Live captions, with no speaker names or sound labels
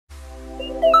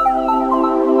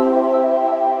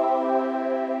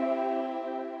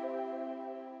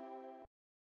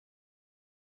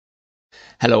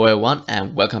Hello everyone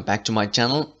and welcome back to my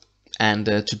channel, and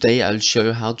today I'll show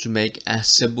you how to make a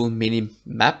simple mini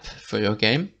map for your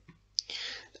game.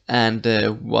 And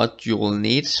what you will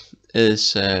need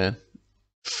is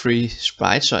 3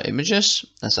 sprites or images,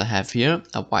 as I have here: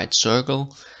 a white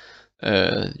circle,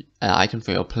 an icon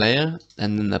for your player,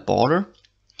 and then a border.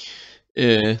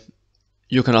 You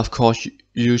can of course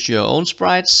use your own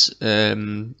sprites,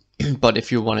 but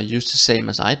if you want to use the same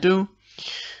as I do,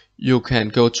 you can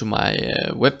go to my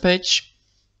webpage,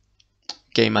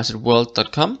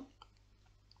 gameassetworld.com,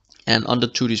 and under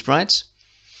 2D sprites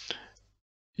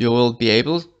you will be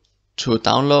able to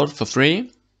download for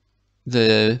free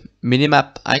the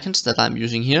minimap icons that I'm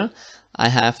using here. I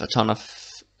have a ton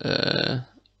of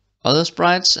other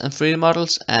sprites and 3D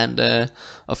models, and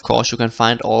of course you can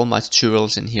find all my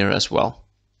tutorials in here as well.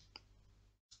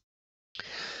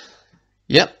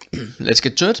 Yep, let's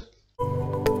get to it.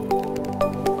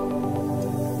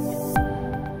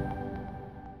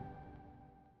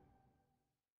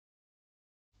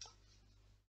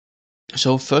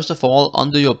 So first of all,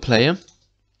 under your player,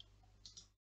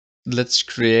 let's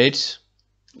create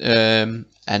a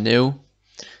new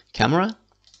camera,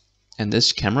 and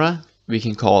this camera we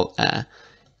can call a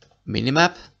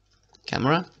Minimap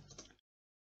Camera.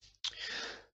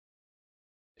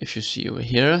 If you see over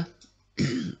here,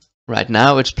 right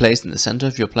now it's placed in the center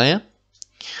of your player.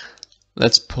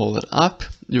 Let's pull it up.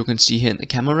 You can see here in the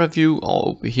camera view, or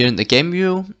over here in the game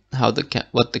view, how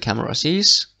what the camera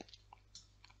sees.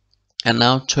 And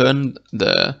now turn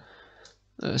the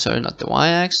not the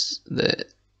y-axis, the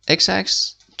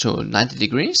x-axis to 90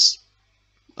 degrees.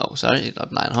 Oh, sorry,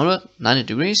 not 90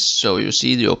 degrees. So you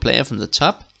see your player from the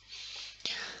top,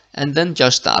 and then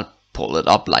just start pull it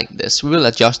up like this. We will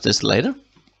adjust this later.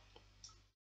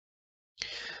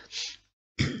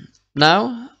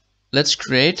 Now let's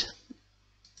create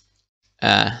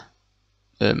a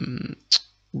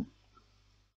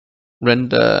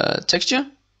render texture.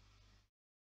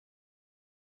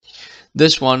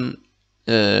 This one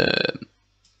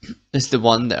is the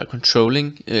one that are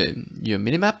controlling your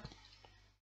minimap.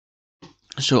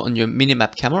 So on your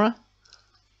minimap camera,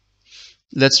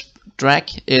 let's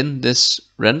drag in this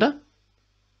render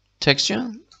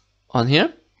texture on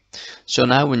here. So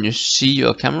now when you see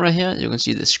your camera here, you can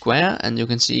see the square, and you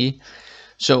can see,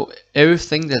 so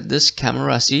everything that this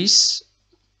camera sees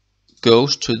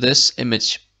goes to this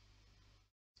image.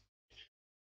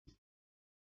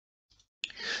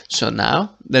 So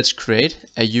now let's create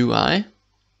a UI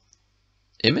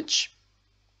image,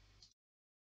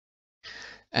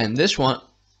 and this one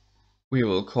we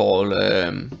will call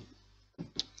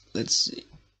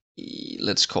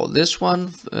let's call this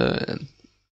one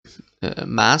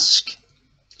mask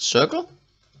circle.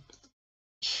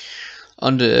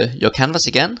 Under your canvas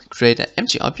again, create an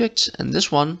empty object, and this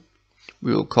one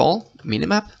we will call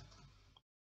minimap.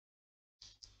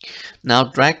 Now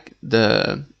drag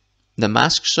the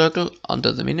mask circle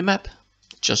under the minimap,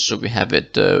 just so we have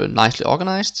it nicely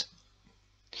organized.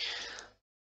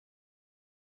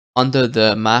 Under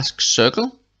the mask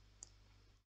circle,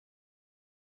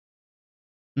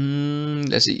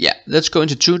 let's see, yeah, let's go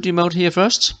into 2D mode here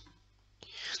first.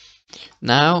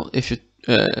 Now if you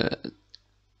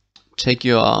take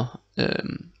your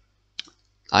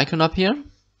icon up here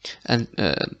and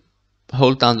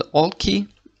hold down the Alt key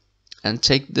and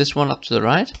take this one up to the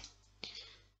right,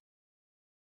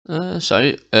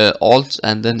 Alt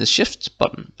and then the Shift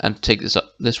button, and take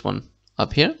this one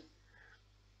up here.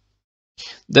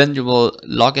 Then you will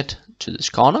log it to this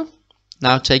corner.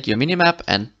 Now take your minimap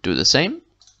and do the same.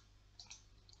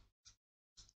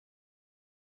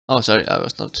 Oh, sorry, I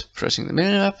was not pressing the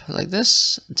minimap, like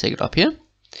this, and take it up here.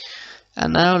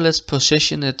 And now let's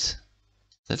position it,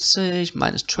 let's say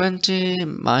 -20,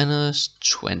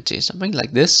 -20, something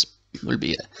like this will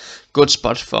be a good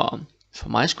spot for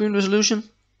my screen resolution.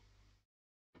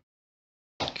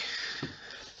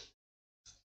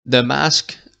 The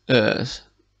mask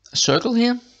circle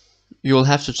here, you will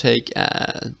have to take,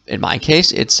 in my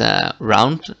case it's a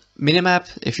round minimap.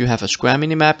 If you have a square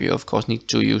minimap, you of course need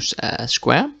to use a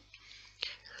square.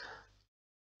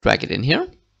 Drag it in here.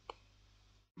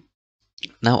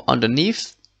 Now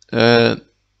underneath the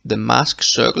mask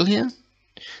circle here,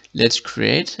 let's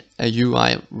create a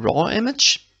UI raw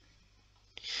image.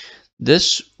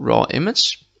 This raw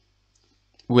image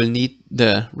will need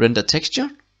the render texture.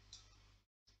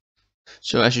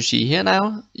 So as you see here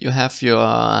now, you have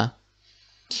your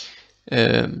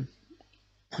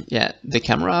the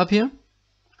camera up here.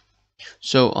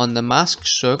 So on the mask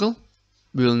circle,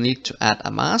 we will need to add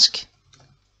a mask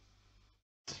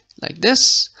like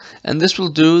this, and this will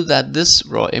do that this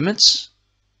raw image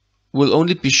will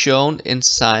only be shown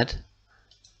inside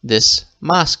this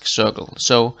mask circle.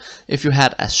 So if you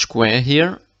had a square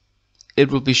here, it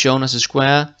will be shown as a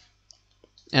square,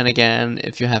 and again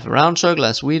if you have a round circle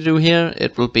as we do here,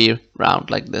 it will be round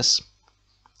like this.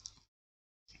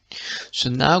 So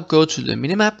now go to the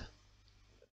minimap,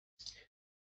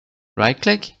 right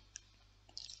click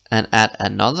and add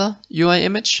another UI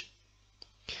image.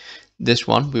 This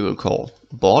one we will call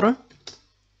border.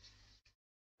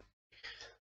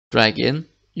 Drag in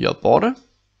your border,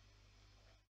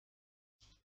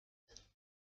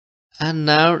 and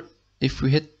now if we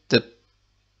hit the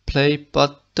play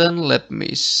button, let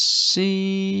me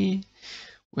see,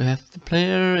 we have the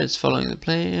player, it's following the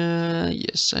player.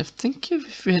 Yes, I think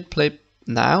if we hit play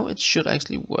now, it should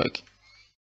actually work.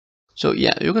 So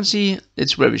yeah, you can see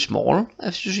it's very small,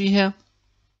 as you see here,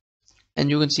 and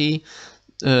you can see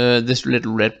this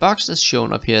little red box that's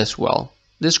shown up here as well.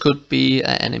 This could be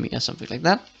an enemy or something like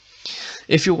that.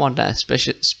 If you want a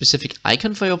specific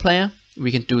icon for your player,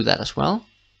 we can do that as well.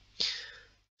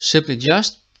 Simply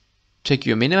just take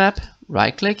your minimap,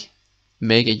 right click,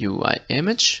 make a UI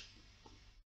image,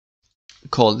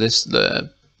 call this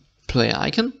the player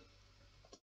icon,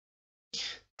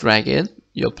 drag in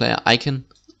your player icon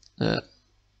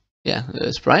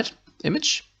sprite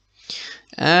image,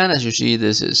 and as you see,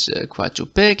 this is quite too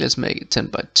big. Let's make it 10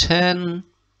 by 10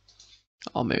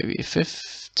 or maybe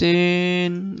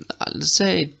 15, let's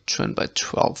say 20 by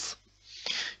 12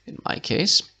 in my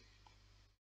case.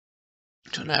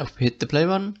 So now if we hit the play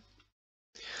button,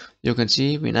 you can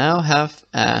see we now have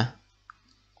a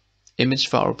image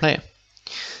for our player.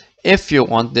 If you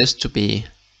want this to be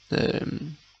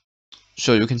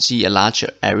so you can see a larger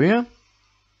area,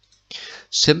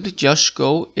 simply just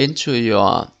go into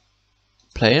your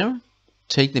player,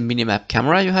 take the minimap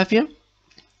camera you have here,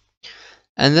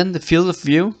 and then the field of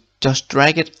view, just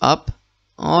drag it up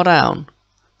or down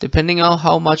depending on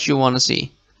how much you want to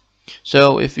see.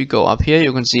 So if we go up here,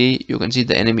 you can see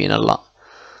the enemy in a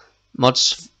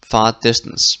much far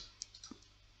distance.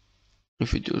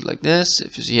 If we do it like this,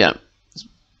 if you see here,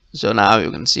 so now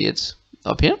you can see it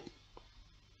up here.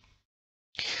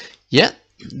 Yeah,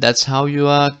 that's how you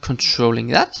are controlling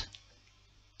that.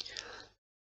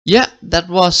 Yeah, that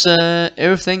was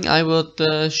everything I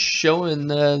would show in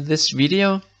this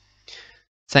video.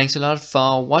 Thanks a lot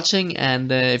for watching, and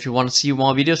if you want to see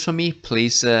more videos from me,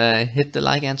 please hit the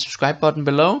like and subscribe button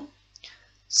below.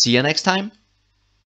 See you next time.